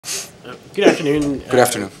Good afternoon. Good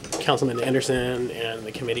afternoon. Councilman Anderson and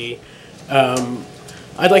the committee.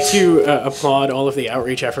 I'd like to applaud all of the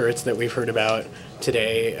outreach efforts that we've heard about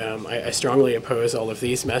today. I strongly oppose all of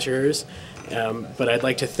these measures, but I'd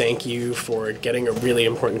like to thank you for getting a really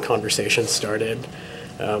important conversation started,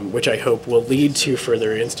 which I hope will lead to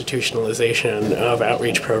further institutionalization of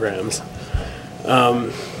outreach programs.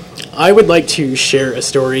 I would like to share a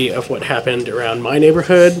story of what happened around my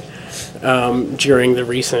neighborhood during the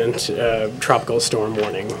recent tropical storm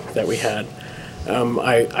warning that we had.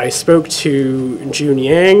 I spoke to June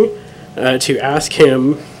Yang to ask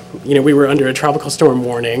him, we were under a tropical storm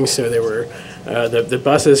warning, so there were the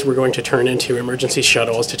buses were going to turn into emergency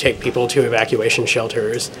shuttles to take people to evacuation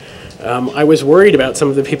shelters. I was worried about some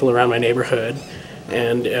of the people around my neighborhood,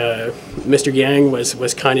 and Mr. Yang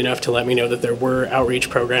was kind enough to let me know that there were outreach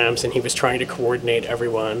programs and he was trying to coordinate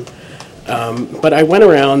everyone. But I went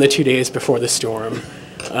around the 2 days before the storm.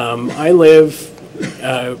 I live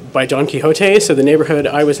by Don Quixote, so the neighborhood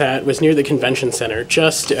I was at was near the convention center,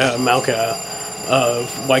 just Mauka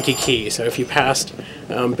of Waikiki. So if you passed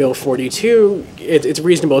Bill 42, it's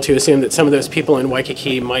reasonable to assume that some of those people in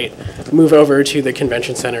Waikiki might move over to the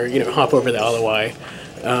convention center, hop over the Alawai.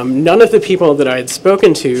 None of the people that I had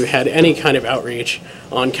spoken to had any kind of outreach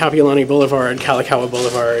on Kapiolani Boulevard, Kalakaua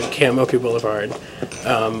Boulevard, Keamoku Boulevard.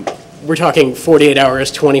 We're talking 48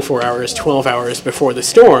 hours, 24 hours, 12 hours before the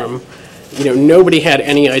storm. Nobody had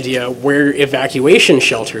any idea where evacuation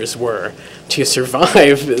shelters were to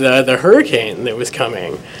survive the hurricane that was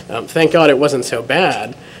coming. Thank God it wasn't so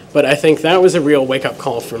bad, but I think that was a real wake-up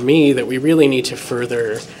call for me that we really need to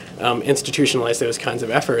further institutionalize those kinds of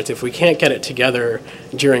efforts. If we can't get it together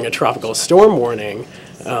during a tropical storm warning,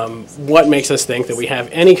 what makes us think that we have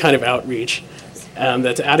any kind of outreach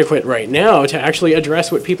that's adequate right now to actually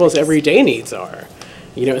address what people's everyday needs are?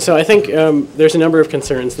 So I think there's a number of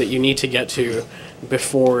concerns that you need to get to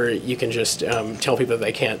before you can just tell people that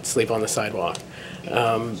they can't sleep on the sidewalk.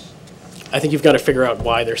 I think you've got to figure out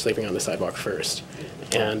why they're sleeping on the sidewalk first.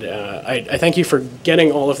 And I thank you for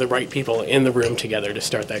getting all of the right people in the room together to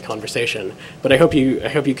start that conversation. But I hope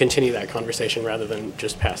you continue that conversation rather than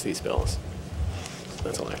just pass these bills.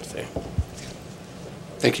 That's all I have to say.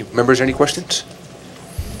 Thank you. Members, any questions?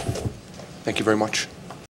 Thank you very much.